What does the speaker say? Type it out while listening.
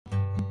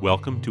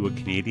Welcome to A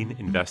Canadian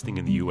Investing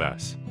in the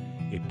U.S.,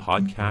 a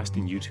podcast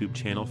and YouTube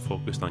channel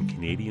focused on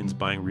Canadians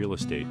buying real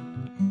estate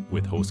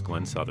with host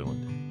Glenn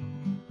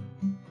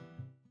Sutherland.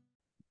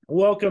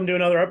 Welcome to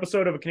another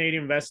episode of A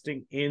Canadian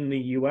Investing in the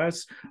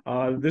U.S.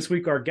 This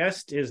week our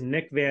guest is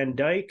Nick Van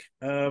Dyke.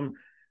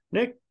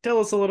 Nick, tell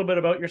us a little bit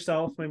about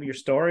yourself, maybe your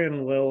story,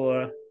 and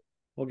we'll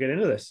get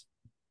into this.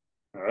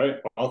 All right.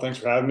 Well, thanks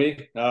for having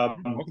me. My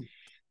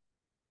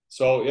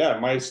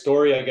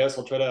story, I guess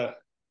I'll try to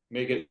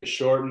make it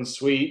short and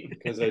sweet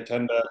because I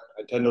tend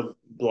to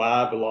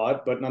blab a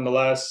lot, but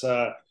nonetheless,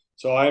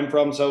 so I'm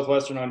from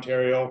Southwestern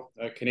Ontario,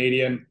 a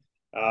Canadian,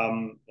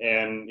 and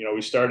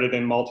we started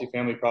in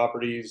multifamily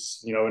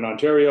properties, in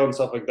Ontario and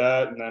stuff like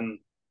that, and then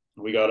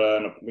we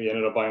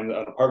ended up buying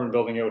an apartment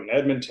building out in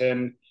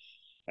Edmonton,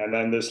 and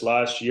then this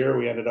last year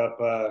we ended up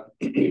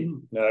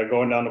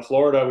going down to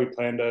Florida. We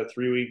planned a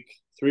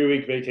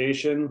three-week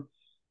vacation.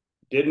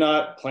 Did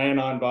not plan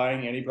on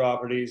buying any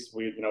properties.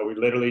 We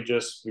literally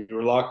we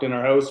were locked in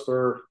our house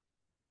for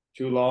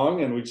too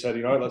long, and we said,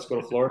 let's go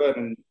to Florida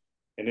and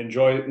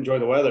enjoy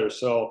the weather.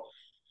 So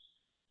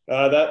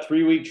that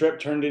 3-week trip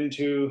turned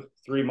into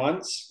 3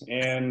 months,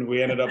 and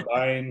we ended up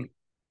buying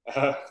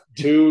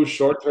 2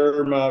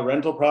 short-term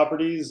rental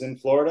properties in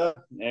Florida.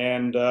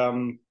 And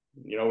we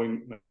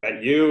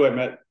met you. I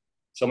met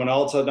someone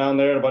else down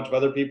there and a bunch of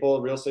other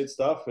people, real estate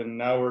stuff. And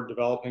now we're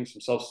developing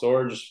some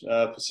self-storage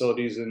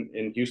facilities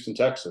in Houston,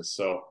 Texas.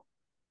 So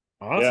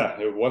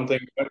awesome. One thing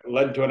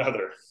led to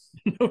another.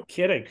 No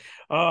kidding.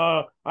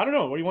 I don't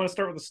know. What do you want to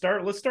start with the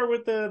start? Let's start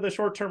with the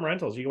short-term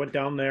rentals. You went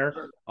down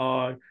there.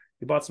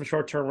 You bought some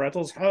short-term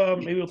rentals.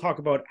 Maybe we'll talk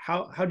about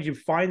how did you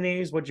find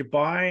these? What'd you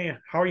buy?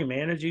 How are you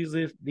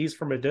managing these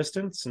from a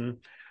distance? And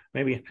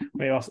maybe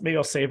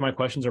I'll save my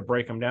questions or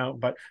break them down.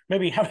 But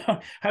maybe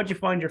how'd you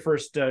find your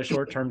first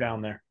short term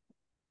down there?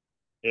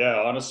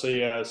 Yeah,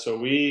 honestly, so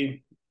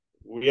we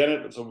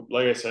ended. So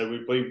like I said,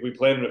 we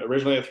planned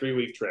originally a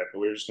 3-week trip.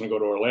 We were just going to go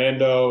to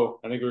Orlando.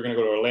 I think we were going to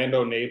go to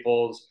Orlando,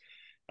 Naples,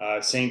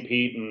 St.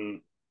 Pete,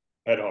 and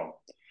head home.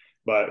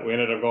 But we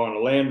ended up going to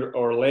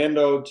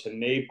Orlando to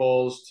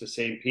Naples to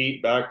St.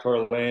 Pete, back to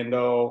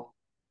Orlando.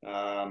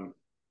 I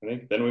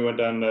think then we went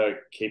down to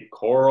Cape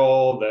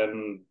Coral.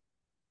 Then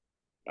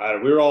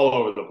we were all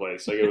over the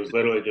place. Like it was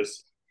literally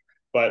just.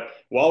 But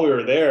while we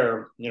were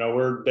there,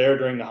 we're there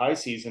during the high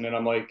season, and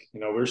I'm like,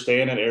 we're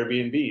staying at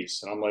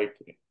Airbnbs, and I'm like,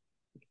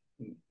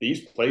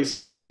 these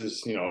places,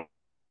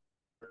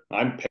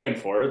 I'm paying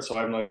for it, so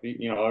I'm like,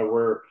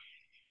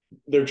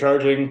 they're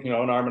charging,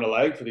 an arm and a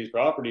leg for these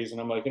properties, and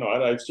I'm like,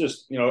 it's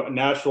just, a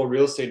natural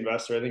real estate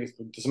investor. I think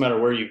it doesn't matter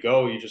where you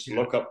go, you just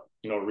look up,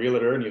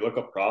 realtor, and you look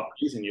up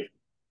properties, and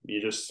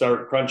you just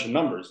start crunching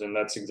numbers, and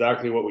that's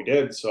exactly what we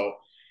did. So,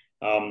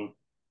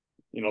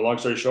 long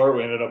story short,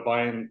 we ended up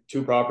buying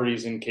 2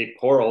 properties in Cape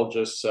Coral.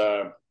 Just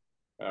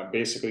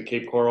basically,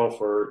 Cape Coral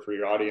for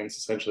your audience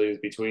essentially is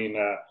between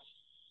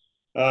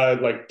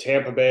like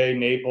Tampa Bay,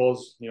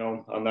 Naples,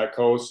 on that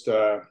coast.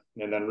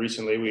 And then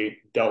recently we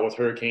dealt with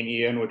Hurricane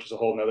Ian, which is a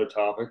whole nother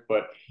topic.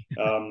 But we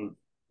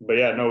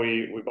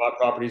bought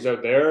properties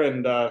out there,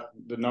 and the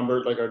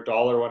number, like our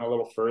dollar, went a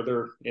little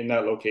further in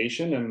that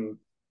location,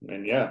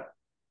 and yeah.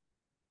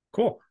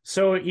 Cool.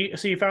 So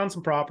you found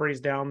some properties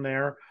down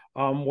there.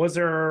 Was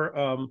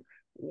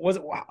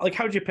it like,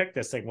 how did you pick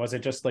this thing? Was it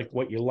just like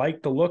what you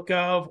liked the look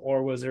of,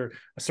 or was there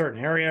a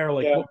certain area, or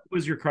what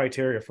was your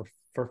criteria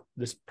for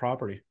this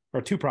property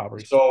or 2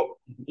 properties? So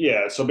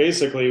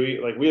basically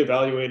we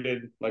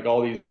evaluated like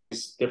all these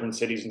different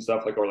cities and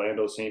stuff, like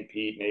Orlando, St.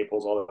 Pete,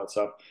 Naples, all of that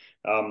stuff.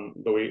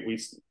 But we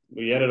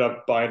ended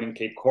up buying in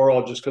Cape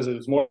Coral just because it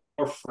was more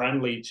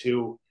friendly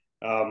to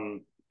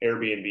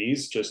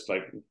Airbnbs. Just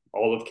like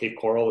all of Cape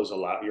Coral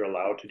you're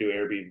allowed to do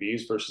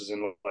Airbnbs, versus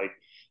in like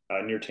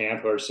near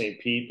Tampa or St.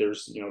 Pete,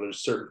 there's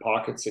certain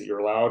pockets that you're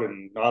allowed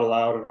and not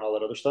allowed and all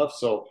that other stuff.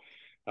 So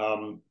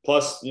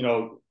plus,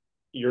 what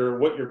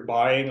you're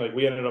buying, like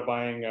we ended up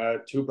buying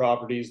 2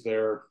 properties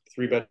there,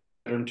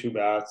 3-bedroom, 2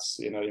 baths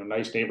in a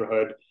nice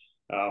neighborhood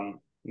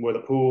with a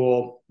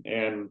pool,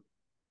 and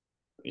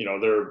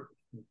they're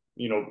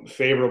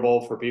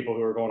favorable for people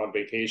who are going on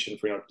vacation,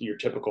 for your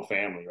typical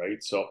family,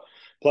 right? So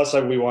plus,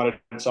 like, we wanted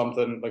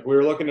something, like we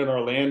were looking at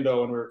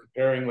Orlando and we were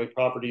comparing like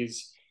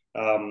properties,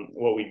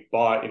 what we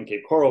bought in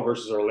Cape Coral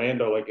versus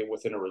Orlando, like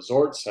within a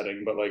resort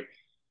setting. But like,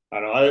 I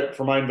don't know,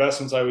 for my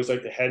investments, I always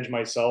like to hedge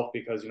myself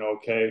because,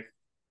 okay,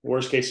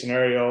 worst case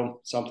scenario,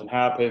 something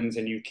happens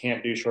and you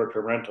can't do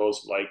short-term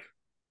rentals like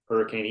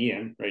Hurricane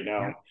Ian right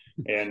now.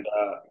 And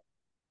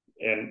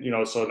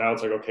so now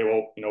it's like, okay,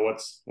 well,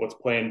 what's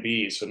plan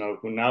B? So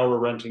now we're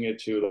renting it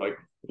to like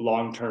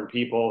long-term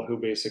people who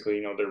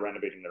basically, they're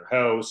renovating their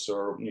house,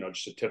 or,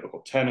 just a typical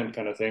tenant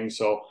kind of thing.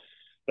 So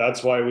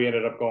that's why we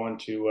ended up going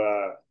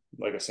to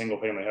like a single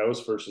family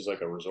house versus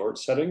like a resort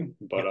setting.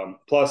 But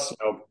plus,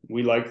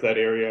 we like that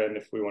area, and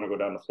if we want to go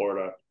down to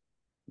Florida, it'd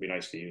be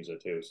nice to use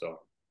it too. So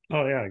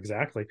oh yeah,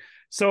 exactly.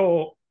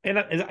 So, and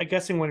I'm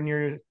guessing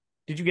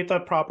did you get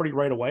that property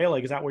right away?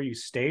 Like, is that where you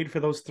stayed for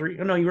those 3?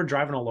 Oh, no, you were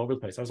driving all over the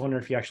place. I was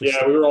wondering if you actually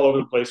we were all over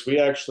the place. We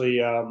actually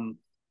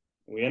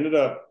we ended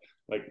up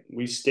like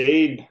we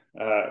stayed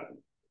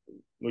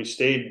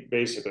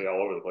basically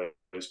all over the place,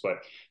 but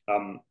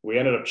we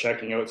ended up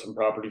checking out some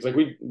properties. Like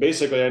we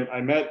basically,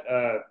 I met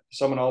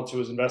someone else who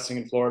was investing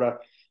in Florida,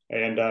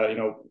 and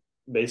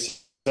they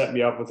set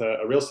me up with a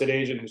real estate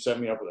agent who set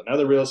me up with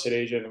another real estate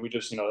agent, and we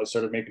just I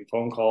started making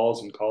phone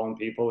calls and calling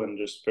people and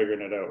just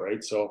figuring it out,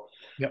 right? So,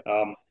 Yep.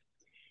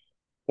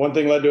 One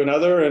thing led to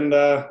another, and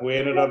we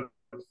ended up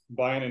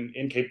buying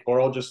in Cape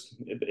Coral. Just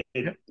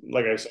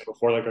like I said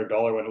before, like our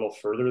dollar went a little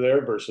further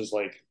there versus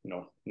like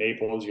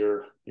Naples.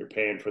 You're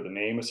paying for the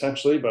name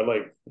essentially, but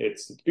like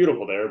it's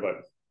beautiful there,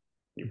 but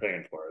you're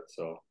paying for it.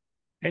 So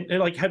And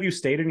like, have you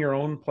stayed in your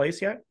own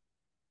place yet?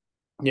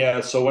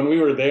 yeah, so when we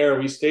were there,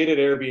 we stayed at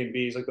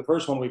Airbnbs. Like the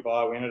first one we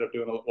bought, we ended up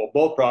doing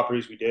both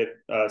properties. We did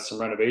some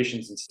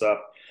renovations and stuff,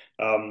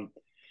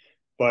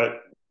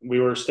 but we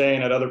were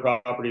staying at other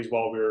properties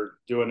while we were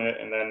doing it.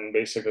 And then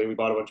basically we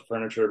bought a bunch of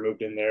furniture,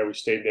 moved in there. We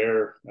stayed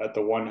there at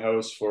the one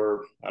house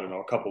for, I don't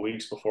know, a couple of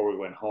weeks before we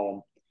went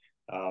home,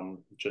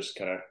 just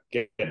kind of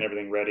getting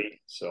everything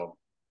ready. So.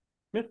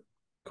 Yeah,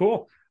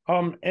 cool.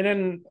 And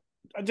then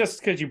just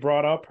because you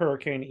brought up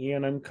Hurricane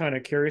Ian, I'm kind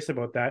of curious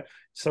about that.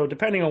 So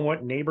depending on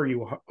what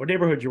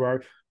neighborhood you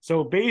are,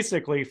 so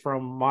basically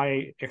from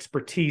my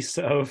expertise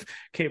of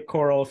Cape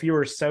Coral, if you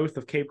were south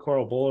of Cape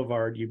Coral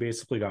Boulevard, you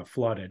basically got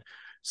flooded.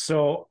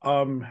 So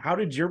how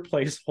did your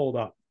place hold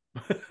up?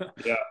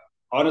 Yeah,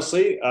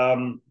 honestly,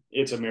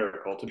 it's a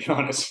miracle, to be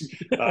honest.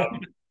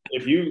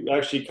 If you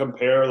actually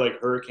compare like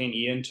Hurricane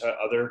Ian to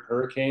other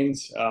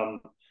hurricanes,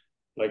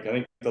 like I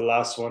think the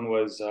last one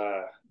was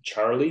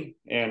Charlie,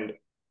 and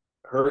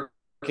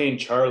Hurricane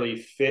Charlie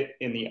fit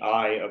in the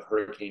eye of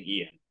Hurricane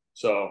Ian.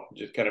 So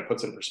just kind of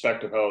puts in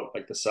perspective how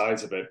like the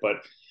size of it. But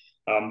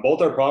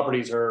both our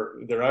properties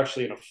they're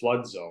actually in a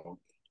flood zone,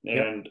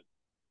 and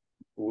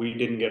we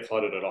didn't get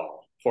flooded at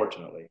all,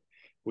 fortunately.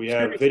 We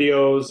have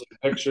videos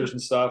and pictures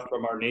and stuff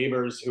from our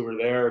neighbors who were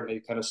there, and they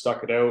kind of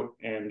stuck it out.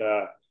 And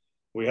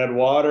we had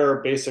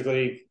water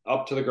basically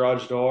up to the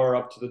garage door,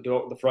 up to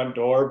the front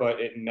door, but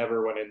it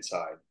never went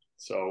inside.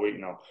 So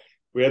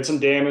we had some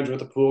damage with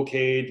the pool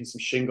cage and some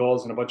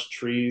shingles and a bunch of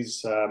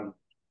trees.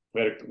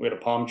 We had a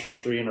palm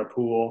tree in our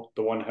pool,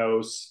 the one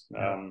house.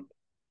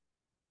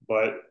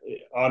 But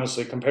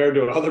honestly, compared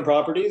to other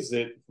properties,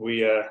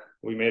 we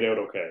made out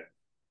okay.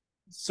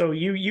 So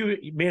you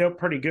made out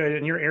pretty good,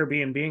 and you're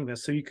Airbnb-ing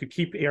this, so you could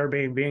keep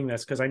Airbnb-ing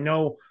this, because I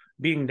know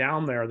being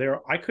down there,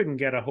 I couldn't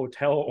get a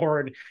hotel,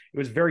 or it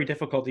was very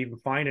difficult to even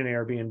find an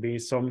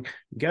Airbnb. So I'm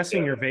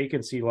guessing your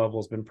vacancy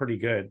level has been pretty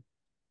good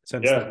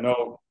since then.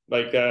 No,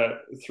 like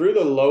through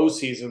the low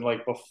season,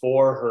 like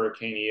before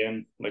Hurricane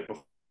Ian, like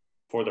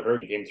before the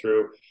hurricane came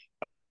through,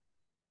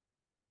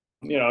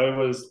 it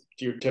was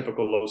your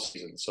typical low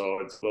season, so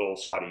it's a little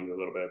spotty a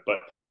little bit,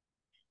 but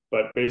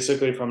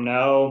basically from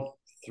now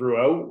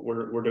throughout,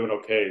 we're doing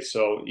okay.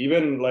 So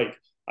even like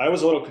I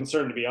was a little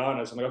concerned, to be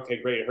honest. I'm like,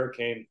 okay, great,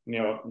 hurricane.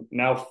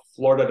 Now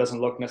Florida doesn't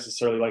look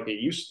necessarily like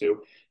it used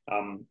to.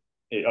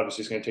 It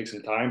obviously is going to take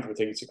some time for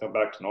things to come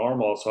back to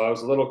normal. So I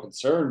was a little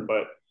concerned,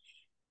 but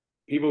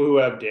people who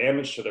have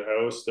damage to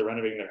their house, they're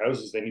renovating their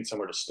houses, they need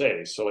somewhere to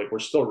stay. So like we're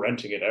still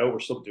renting it out. We're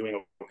still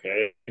doing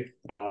okay.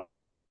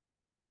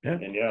 And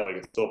like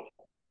it's still.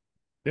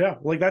 Yeah,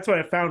 like that's what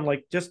I found,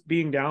 like just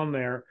being down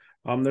there.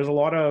 There's a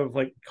lot of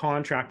like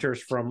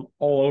contractors from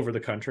all over the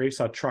country.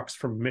 Saw trucks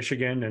from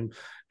Michigan and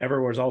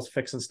everywhere else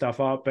fixing stuff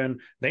up, and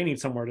they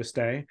need somewhere to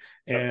stay.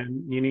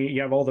 And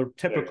you have all the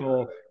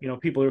typical,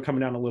 people who are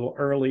coming down a little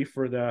early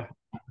before the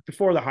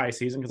high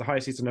season, because the high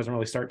season doesn't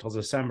really start till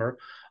December.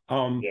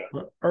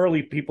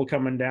 Early people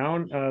coming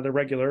down, the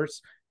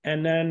regulars,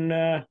 and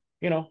then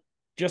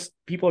just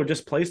people are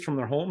displaced from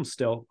their homes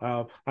still.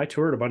 I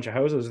toured a bunch of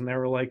houses, and they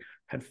were like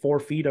had 4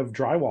 feet of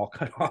drywall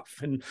cut off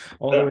and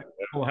all the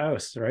whole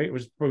house, right?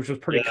 Which was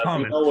pretty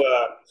common.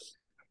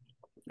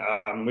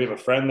 We have a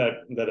friend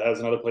that has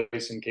another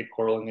place in Cape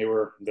Coral, and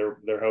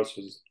their house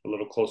was a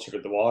little closer to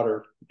the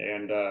water,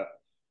 and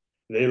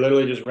they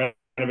literally just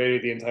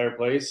renovated the entire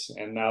place,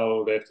 and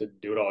now they have to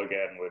do it all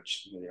again,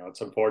 which it's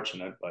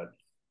unfortunate, but.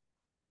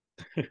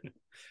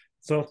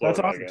 So that's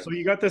awesome. So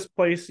you got this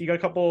place, you got a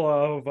couple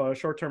of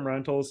short-term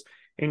rentals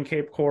in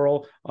Cape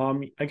Coral.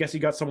 I guess you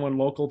got someone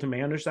local to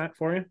manage that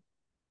for you?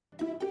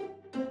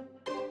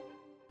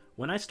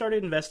 When I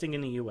started investing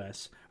in the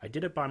U.S., I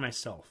did it by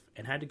myself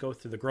and had to go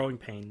through the growing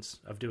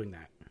pains of doing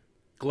that.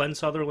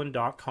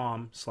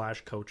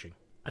 GlennSutherland.com/coaching.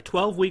 A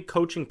 12-week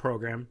coaching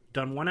program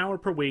done 1 hour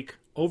per week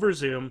over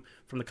Zoom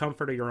from the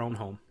comfort of your own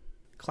home.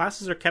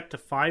 Classes are kept to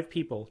 5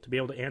 people to be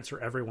able to answer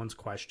everyone's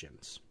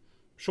questions.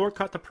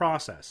 Shortcut the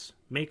process.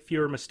 Make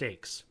fewer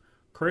mistakes.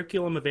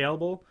 Curriculum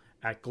available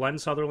at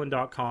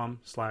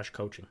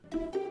GlennSutherland.com/coaching.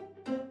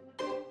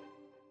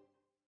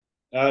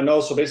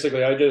 No, so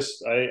basically I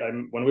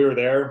when we were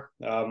there,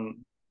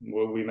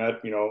 we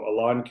met, a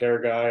lawn care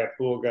guy, a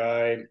pool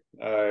guy.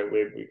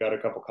 We got a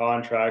couple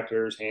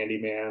contractors,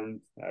 handyman,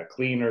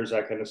 cleaners,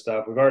 that kind of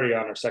stuff. We've already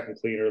on our second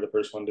cleaner. The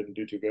first one didn't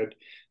do too good.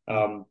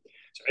 So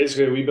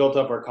basically we built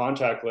up our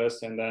contact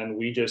list, and then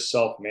we just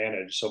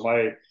self-managed. So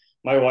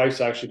my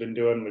wife's actually been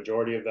doing the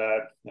majority of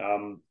that.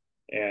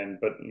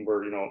 But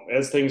we're,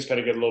 as things kind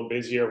of get a little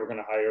busier, we're going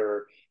to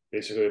hire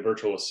basically a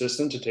virtual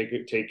assistant to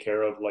take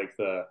care of like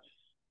the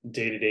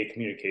day-to-day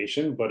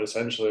communication. But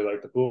essentially,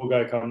 like, the pool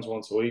guy comes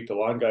once a week, the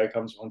lawn guy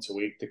comes once a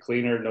week, the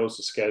cleaner knows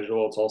the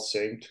schedule, it's all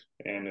synced,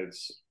 and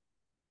it's,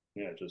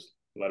 just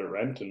let it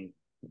rent and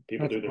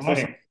people do their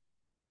thing.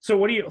 So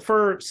what do you,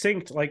 for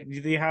synced, like, do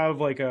they have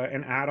like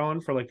an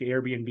add-on for like the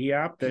Airbnb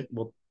app that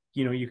will,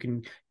 you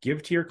can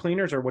give to your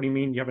cleaners, or what do you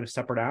mean you have a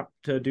separate app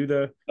to do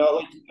the? No,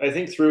 like, I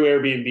think through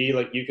Airbnb,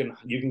 like, you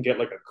can get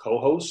like a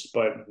co-host,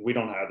 but we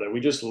don't have that. We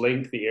just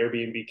link the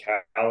Airbnb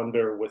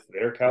calendar with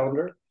their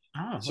calendar.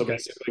 Oh, So okay.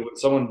 basically, when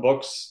someone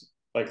books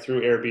like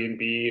through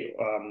Airbnb,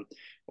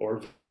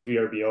 or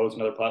VRBO is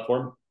another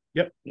platform,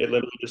 Yep. it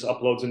literally just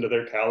uploads into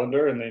their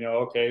calendar, and they know,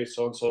 okay,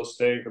 so and so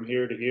staying from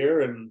here to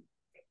here, and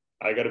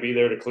I got to be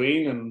there to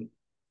clean, and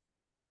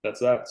that's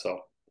that.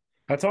 So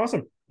That's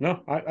awesome.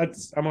 No,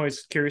 I'm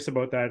always curious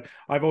about that.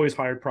 I've always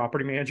hired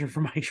property manager for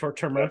my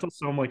short-term rentals,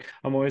 so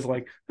I'm always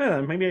like,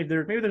 maybe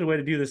there's a way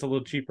to do this a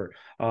little cheaper.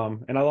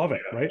 And I love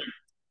it, right?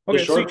 the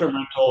Okay, so short-term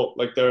rental,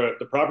 like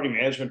the property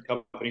management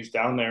companies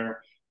down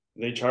there,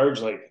 they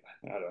charge like,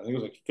 I don't know, I think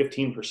it was like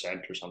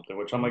 15% or something,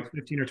 which I'm like,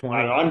 15 or I 20.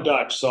 don't know, I'm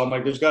Dutch, so I'm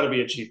like, there's got to be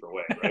a cheaper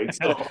way, right?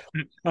 So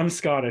I'm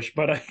Scottish,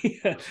 but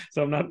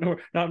so I'm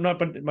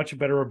not much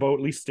better about,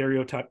 at least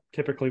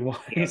stereotypically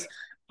wise.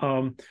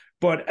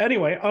 But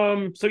anyway,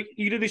 so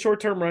you did the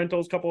short-term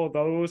rentals, couple of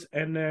those,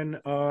 and then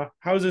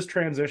how's this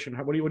transition?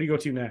 What do you go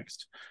to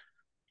next?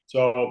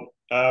 So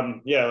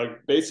yeah,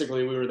 like,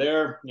 basically we were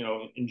there,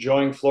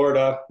 enjoying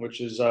Florida, which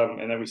is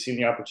and then we seen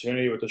the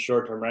opportunity with the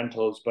short-term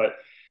rentals, but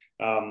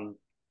um,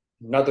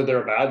 not that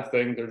they're a bad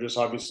thing. They're just,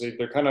 obviously,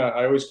 they're kind of,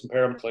 I always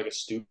compare them to like a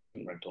student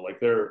rental. Like,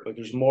 they're like,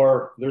 there's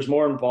more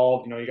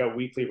involved. You got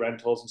weekly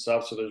rentals and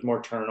stuff, so there's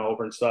more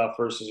turnover and stuff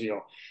versus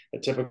a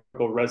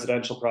typical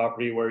residential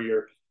property where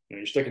you're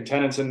sticking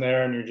tenants in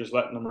there and you're just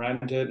letting them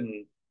rent it,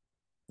 and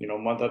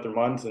month after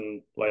month,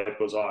 and life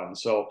goes on.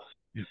 So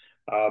Yeah.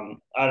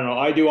 I don't know.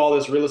 I do all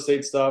this real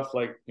estate stuff,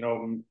 like,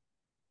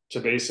 to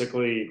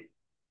basically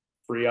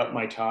free up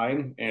my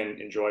time and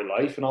enjoy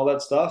life and all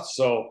that stuff.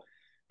 So,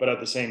 but at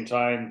the same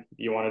time,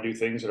 you want to do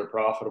things that are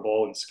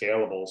profitable and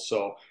scalable.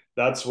 So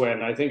that's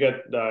when I think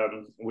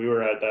we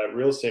were at that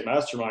real estate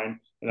mastermind,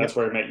 and that's Yep.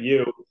 where I met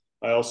you.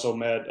 I also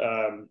met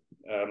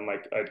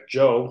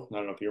Joe. I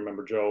don't know if you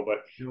remember Joe, but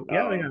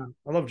Yeah.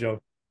 I love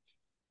Joe.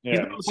 He's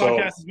been yeah. on the So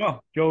podcast as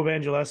well. Joe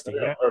Evangelesti.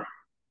 yeah,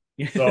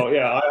 Yeah. so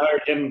yeah,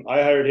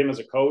 I hired him as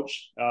a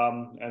coach,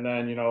 and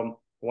then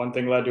one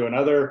thing led to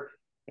another,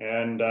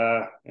 and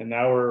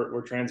now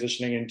we're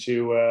transitioning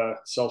into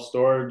self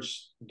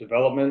storage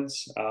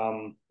developments.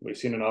 We've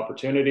seen an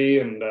opportunity,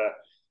 and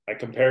I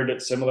compared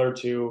it similar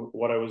to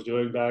what I was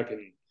doing back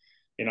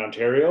in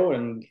Ontario,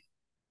 and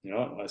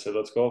I said,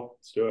 let's go,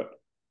 let's do it.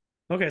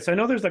 Okay, so I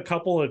know there's a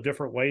couple of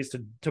different ways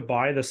to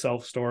buy the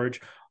self storage.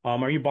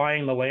 Are you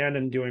buying the land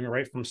and doing it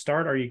right from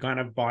start? Or are you kind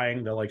of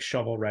buying the like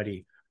shovel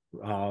ready?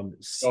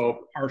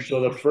 So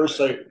the first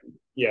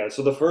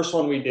so the first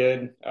one we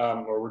did,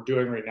 or we're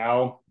doing right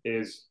now,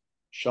 is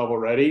shovel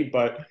ready,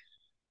 but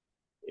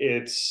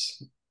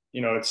it's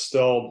it's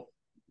still,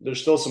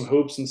 there's still some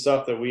hoops and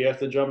stuff that we have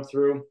to jump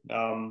through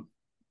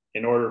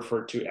in order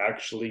for it to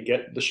actually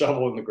get the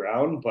shovel in the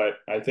ground. But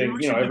I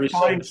think every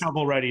site,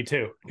 shovel ready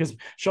too, because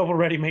shovel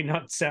ready may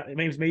not sound,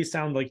 it may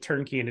sound like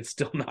turnkey, and it's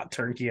still not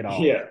turnkey at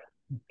all. yeah,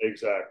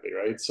 exactly,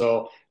 right.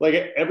 So like,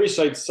 every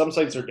site, some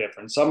sites are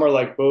different. Some are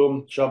like,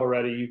 boom, shovel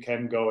ready, you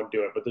can go and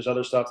do it, but there's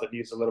other stuff that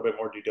needs a little bit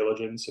more due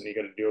diligence, and you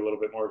got to do a little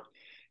bit more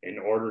in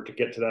order to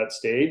get to that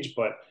stage.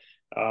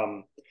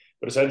 Um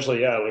but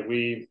essentially, yeah, like,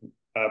 we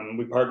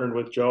partnered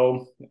with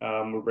Joe.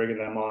 We're bringing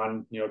them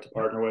on, to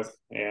partner with,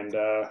 and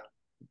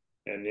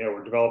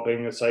we're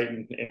developing a site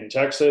in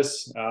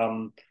Texas. I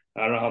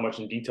don't know how much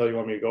in detail you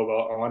want me to go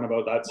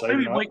about that site or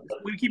not. Like,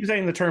 we keep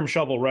saying the term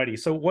shovel ready.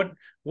 So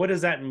what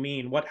does that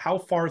mean? How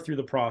far through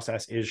the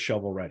process is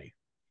shovel ready?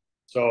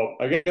 So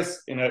I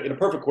guess in a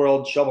perfect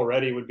world, shovel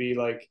ready would be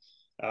like,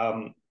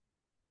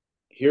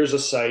 here's a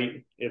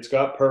site. It's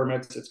got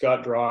permits. It's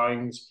got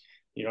drawings.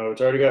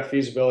 It's already got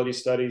feasibility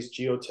studies,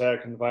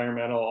 geotech,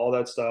 environmental, all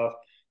that stuff.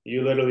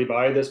 You literally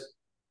buy this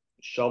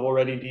shovel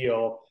ready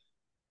deal,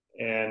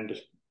 and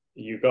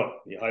you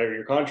hire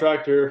your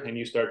contractor, and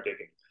you start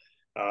digging.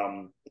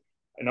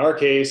 In our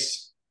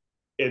case,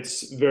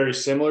 it's very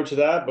similar to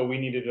that, but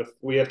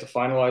we have to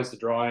finalize the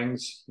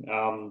drawings,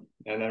 and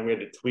then we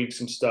had to tweak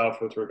some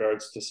stuff with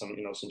regards to some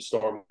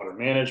stormwater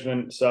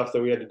management stuff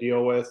that we had to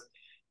deal with,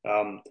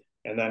 and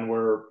then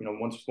we're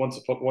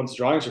once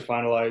drawings are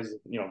finalized,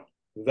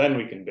 then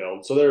we can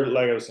build. So there,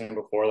 like I was saying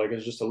before, like,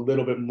 there's just a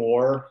little bit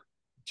more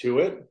to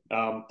it,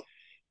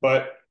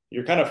 but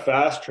you're kind of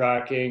fast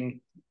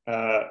tracking,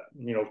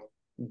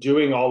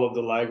 doing all of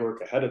the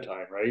legwork ahead of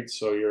time, right?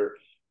 So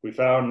we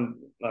found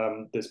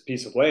this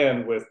piece of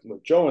land with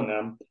Joe and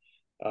them,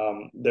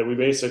 that we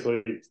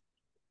basically,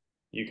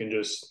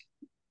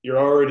 you're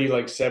already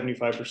like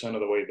 75%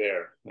 of the way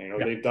there.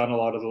 They've done a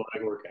lot of the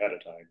legwork ahead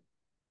of time.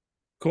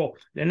 Cool.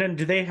 And then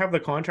do they have the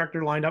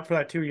contractor lined up for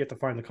that too? Or you have to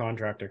find the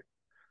contractor?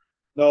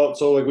 No,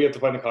 so like we have to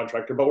find the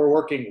contractor, but we're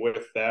working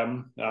with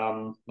them.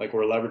 Like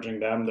we're leveraging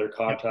them, their Yep.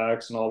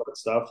 contacts and all that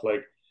stuff.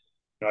 Like,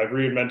 you know, I've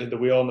reinvented the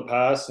wheel in the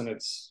past, and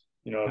it's,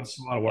 you know, That's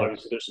a it's lot of work.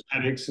 obviously there's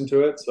some headaches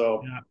into it.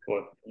 So, Yeah.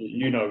 well,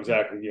 you know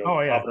exactly, you know,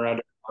 Oh yeah. hopping around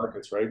different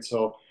markets, right?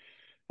 So,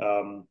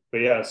 but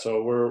yeah,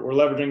 so we're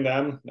leveraging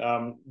them.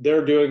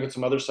 They're doing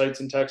some other sites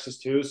in Texas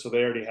too, so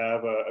they already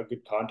have a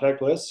good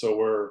contact list. So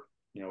we're,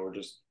 you know, we're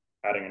just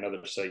adding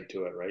another site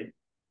to it, right?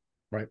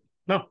 Right.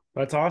 No,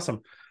 that's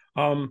awesome.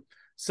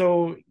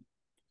 So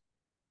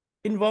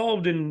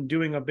involved in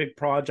doing a big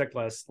project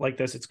list like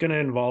this, it's going to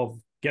involve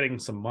getting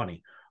some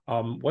money.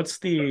 What's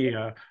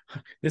the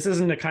this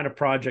isn't the kind of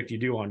project you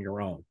do on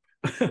your own.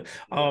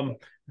 um,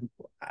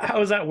 how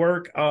does that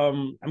work?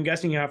 I'm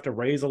guessing you have to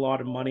raise a lot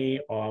of money.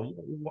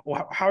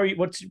 How are you?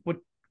 What?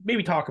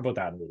 Maybe talk about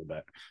that a little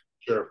bit.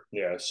 Sure.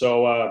 Yeah.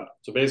 So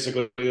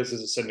basically, this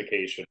is a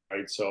syndication,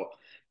 right? So,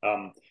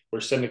 we're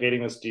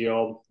syndicating this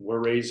deal. We're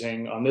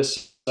raising on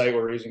this site.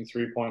 We're raising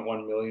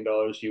 $3.1 million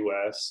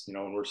US. You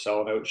know, and we're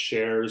selling out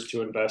shares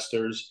to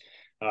investors.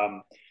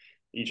 Um,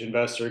 each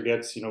investor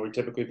gets, you know, we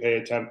typically pay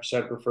a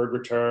 10% preferred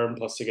return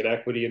plus they get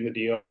equity in the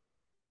deal.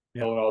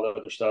 Yeah. And all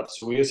the other stuff.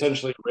 So we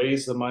essentially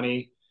raise the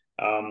money.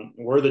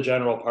 We're the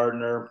general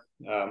partner.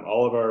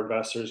 All of our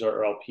investors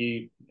are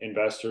LP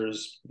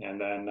investors, and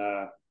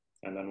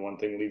then one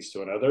thing leads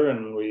to another,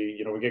 and we,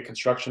 you know, we get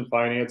construction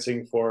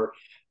financing for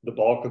the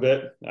bulk of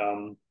it.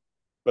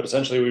 But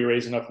essentially, we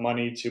raise enough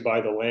money to buy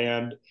the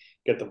land,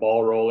 get the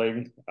ball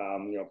rolling,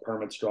 you know,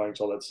 permits, drawings,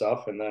 all that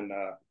stuff, and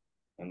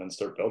then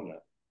start building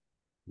it.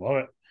 Love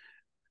it.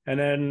 And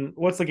then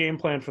what's the game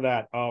plan for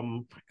that?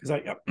 Because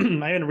I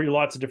I interview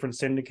lots of different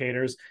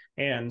syndicators,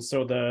 and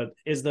so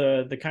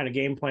the kind of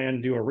game plan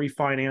to do a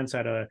refinance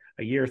at a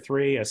year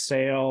three, a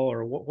sale,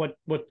 or what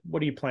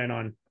do you plan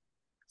on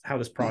how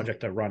this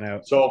project to run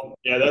out? So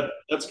yeah,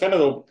 that's kind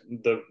of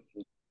the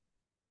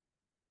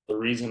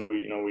reason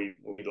we, you know, we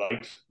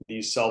like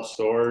these self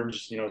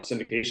storage, you know,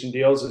 syndication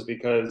deals is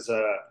because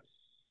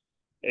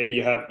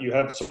you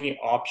have so many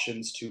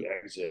options to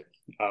exit.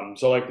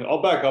 So like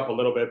I'll back up a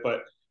little bit,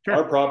 but Sure.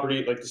 our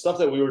property, like the stuff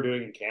that we were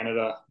doing in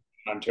Canada,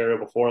 Ontario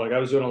before, like I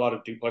was doing a lot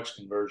of duplex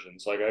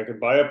conversions. Like I could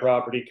buy a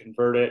property,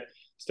 convert it,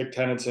 stick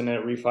tenants in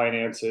it,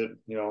 refinance it,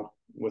 you know,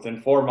 within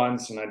 4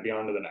 months, and I'd be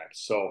on to the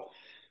next. So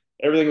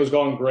everything was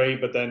going great,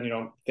 but then, you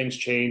know, things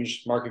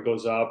change, market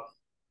goes up.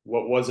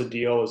 What was a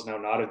deal is now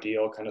not a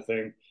deal, kind of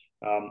thing.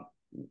 Um,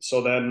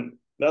 so then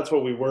that's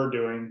what we were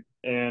doing.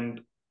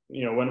 And,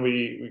 you know, when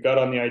we got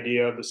on the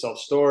idea of the self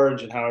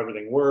storage and how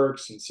everything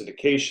works and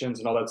syndications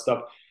and all that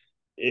stuff,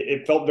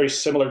 it felt very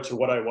similar to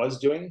what I was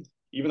doing,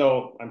 even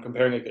though I'm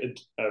comparing you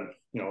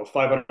know, a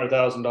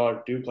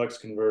 $500,000 duplex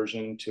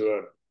conversion to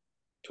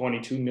a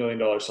 $22 million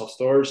self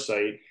storage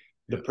site.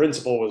 The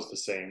principle was the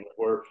same.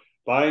 We're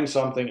buying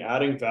something,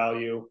 adding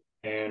value,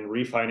 and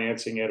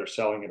refinancing it or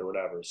selling it or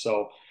whatever.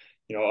 So,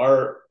 you know,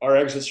 our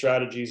exit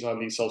strategies on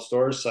these self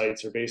storage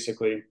sites are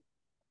basically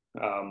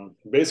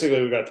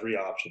we've got three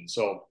options.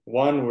 So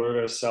one, we're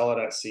going to sell it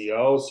at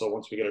CO. So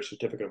once we get our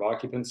certificate of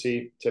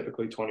occupancy,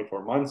 typically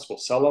 24 months, we'll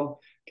sell them,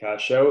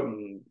 cash out,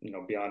 and, you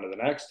know, be on to the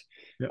next.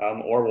 Yep.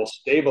 Or we'll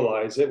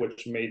stabilize it,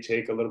 which may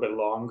take a little bit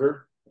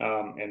longer,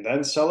 and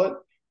then sell it.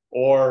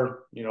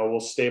 Or, you know,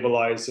 we'll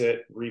stabilize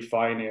it,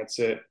 refinance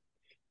it,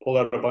 pull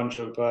out a bunch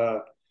of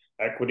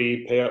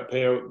equity, pay out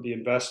the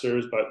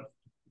investors, but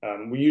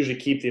we usually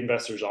keep the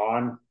investors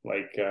on,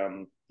 like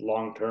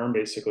long term,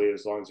 basically,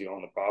 as long as you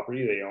own the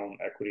property, they own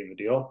equity in the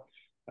deal.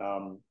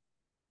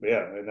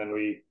 Yeah, and then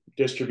we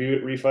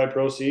distribute refi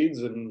proceeds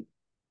and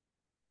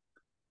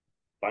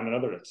find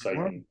another site.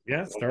 And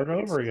Yeah, start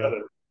over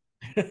again.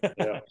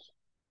 Yeah,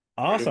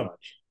 Awesome.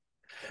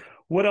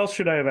 What else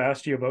should I have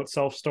asked you about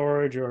self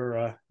storage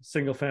or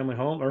single family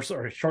home, or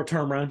sorry, short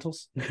term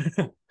rentals?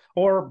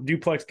 Or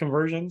duplex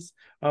conversions.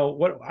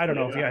 What I don't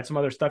know if you had some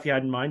other stuff you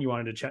had in mind you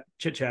wanted to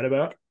chit chat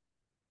about.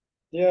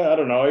 Yeah, I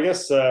don't know. I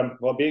guess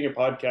well, being a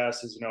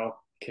podcast is, you know,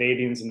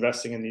 Canadians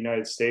investing in the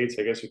United States.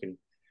 I guess we can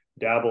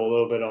dabble a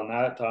little bit on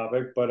that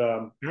topic, but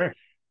Sure.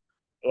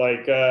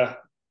 like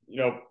you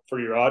know, for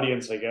your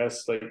audience, I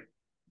guess, like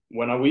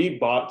when we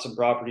bought some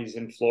properties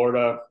in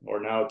Florida or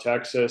now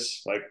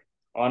Texas, like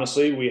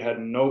honestly, we had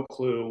no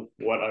clue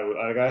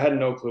I had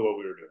no clue what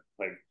we were doing.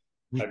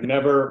 Like I've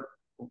never,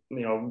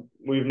 you know,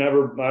 we've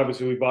never,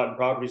 obviously we bought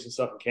properties and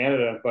stuff in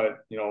Canada, but,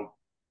 you know,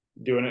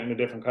 doing it in a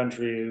different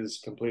country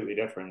is completely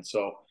different.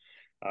 So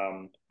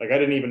like I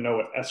didn't even know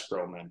what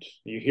escrow meant.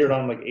 You hear it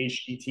on like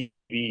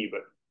HGTV,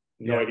 but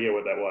no idea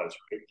what that was.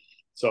 Right?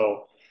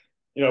 So,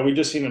 you know, we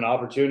just seen an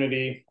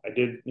opportunity. I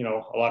did, you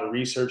know, a lot of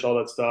research, all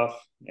that stuff,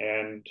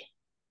 and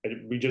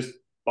we just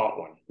bought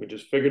one. We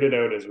just figured it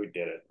out as we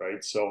did it,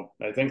 right? So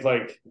I think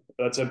like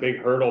that's a big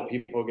hurdle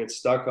people get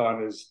stuck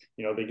on is,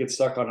 you know, they get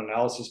stuck on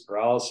analysis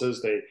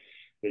paralysis.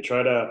 They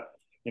try to,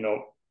 you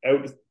know,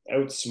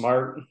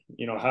 outsmart,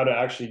 you know, how to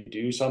actually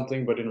do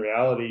something, but in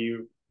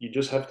reality, you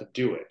just have to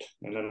do it.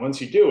 And then once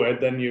you do it,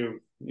 then you'll,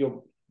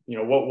 you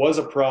know, what was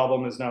a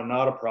problem is now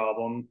not a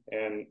problem,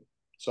 and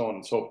so on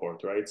and so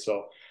forth, right?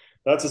 So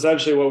that's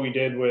essentially what we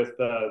did with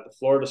the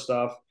Florida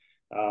stuff.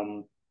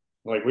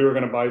 Like we were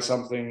going to buy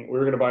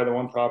the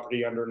one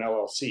property under an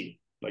LLC.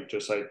 Like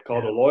just I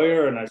called a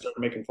lawyer and I started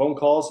making phone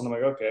calls and I'm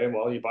like, okay,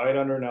 well, you buy it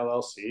under an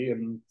LLC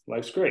and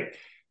life's great.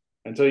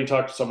 Until you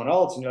talk to someone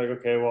else and you're like,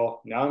 okay,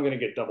 well, now I'm going to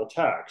get double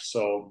taxed.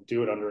 So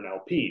do it under an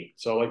LP.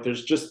 So like,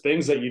 there's just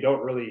things that you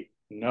don't really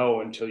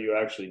know until you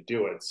actually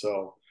do it.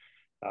 So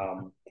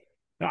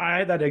I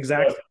had that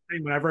exact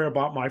thing whenever I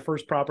bought my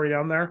first property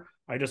down there.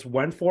 I just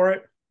went for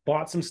it,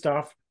 bought some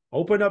stuff,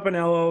 opened up an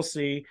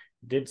LLC,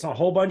 did a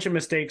whole bunch of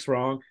mistakes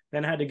wrong,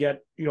 then had to get,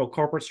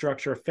 corporate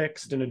structure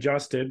fixed and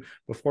adjusted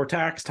before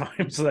tax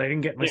time so that I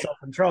didn't get myself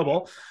in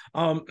trouble.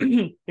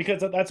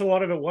 Because that's a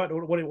lot of it. What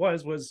it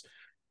was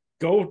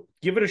go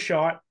give it a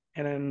shot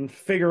and then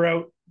figure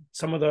out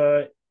some of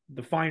the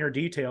finer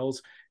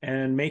details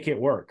and make it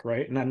work,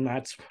 right? And then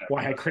that's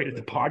why I created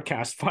the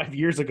podcast 5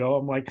 years ago.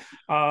 I'm like,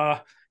 I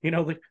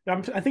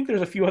think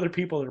there's a few other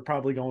people that are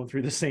probably going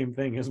through the same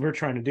thing as we're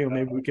trying to do.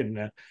 Maybe we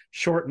can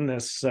shorten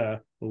this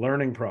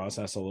learning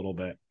process a little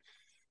bit.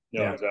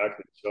 Yeah,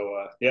 exactly.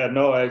 So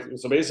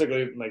so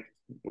basically, like,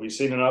 we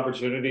seen an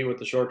opportunity with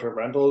the short-term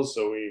rentals,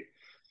 so we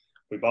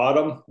bought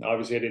them.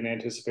 Obviously, I didn't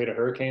anticipate a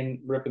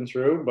hurricane ripping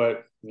through,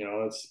 but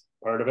that's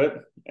part of it.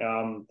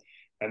 And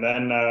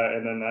then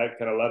that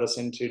kind of led us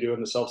into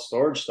doing the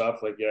self-storage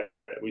stuff. Like,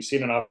 we've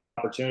seen an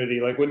opportunity.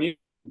 Like when you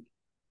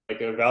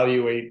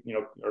evaluate,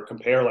 or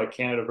compare like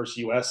Canada versus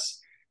US,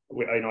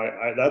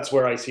 that's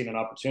where I seen an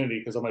opportunity,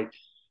 because I'm like,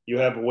 you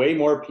have way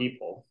more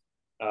people.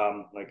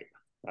 Like,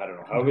 I don't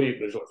know how many,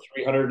 there's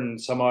 300 and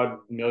some odd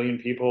million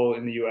people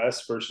in the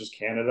US versus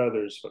Canada.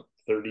 There's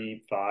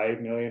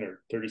 35 million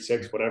or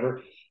 36,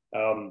 whatever.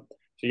 So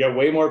you got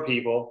way more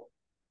people.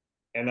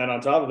 And then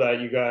on top of that,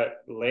 you got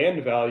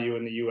land value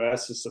in the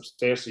US is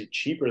substantially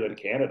cheaper than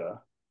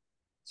Canada.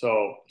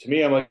 So to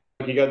me, I'm like,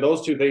 you got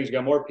those two things. You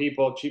got more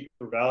people,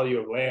 cheaper value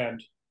of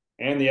land,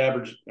 and the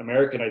average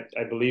American,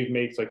 I believe,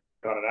 makes, like,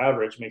 on an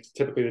average,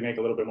 typically they make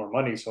a little bit more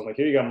money. So I'm like,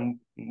 here you got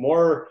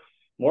more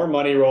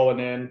money rolling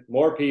in,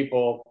 more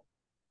people,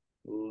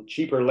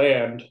 cheaper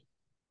land.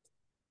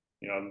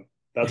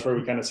 That's where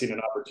we kind of seen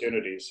an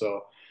opportunity.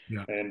 So,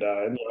 and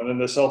then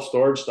the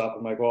self-storage stuff,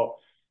 I'm like, well,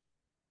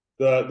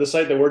 the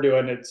site that we're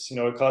doing, it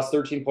costs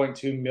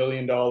 $13.2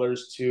 million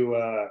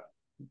to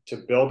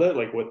build it,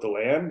 like, with the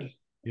land.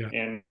 Yeah.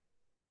 And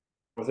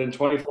within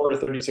 24 to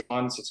 36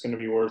 months, it's going to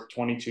be worth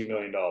 $22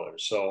 million.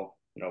 So,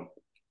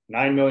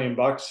 $9 million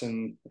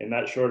in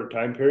that shorter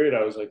time period.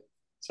 I was like,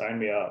 sign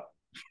me up.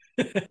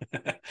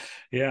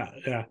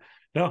 Yeah.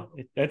 No,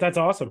 that's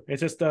awesome.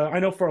 It's just, I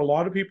know for a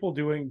lot of people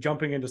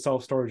jumping into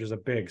self-storage is a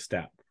big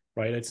step,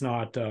 right? It's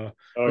not,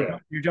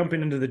 you're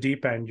jumping into the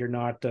deep end. You're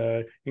not,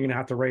 you're going to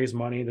have to raise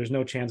money. There's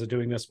no chance of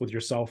doing this with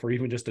yourself or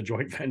even just a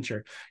joint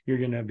venture. You're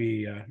going to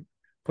be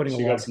putting a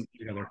lot of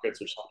together.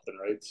 Markets or something,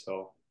 right?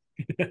 So.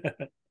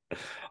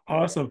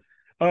 Awesome.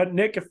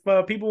 Nick, if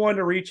people wanted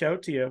to reach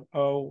out to you,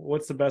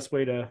 what's the best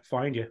way to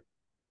find you?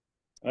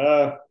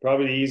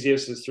 Probably the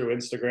easiest is through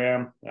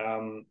Instagram.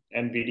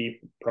 NVD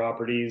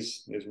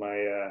Properties is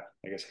my,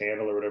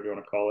 handle or whatever you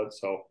want to call it.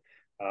 So,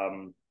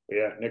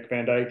 Nick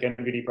Van Dyke,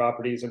 NVD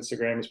Properties,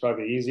 Instagram is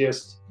probably the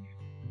easiest.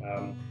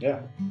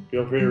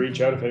 Feel free to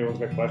reach out if anyone's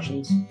got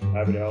questions.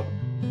 Happy to help.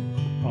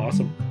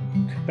 Awesome.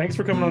 Thanks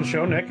for coming on the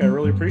show, Nick. I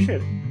really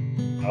appreciate it.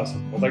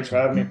 Awesome. Well, thanks for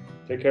having me.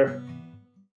 Take care.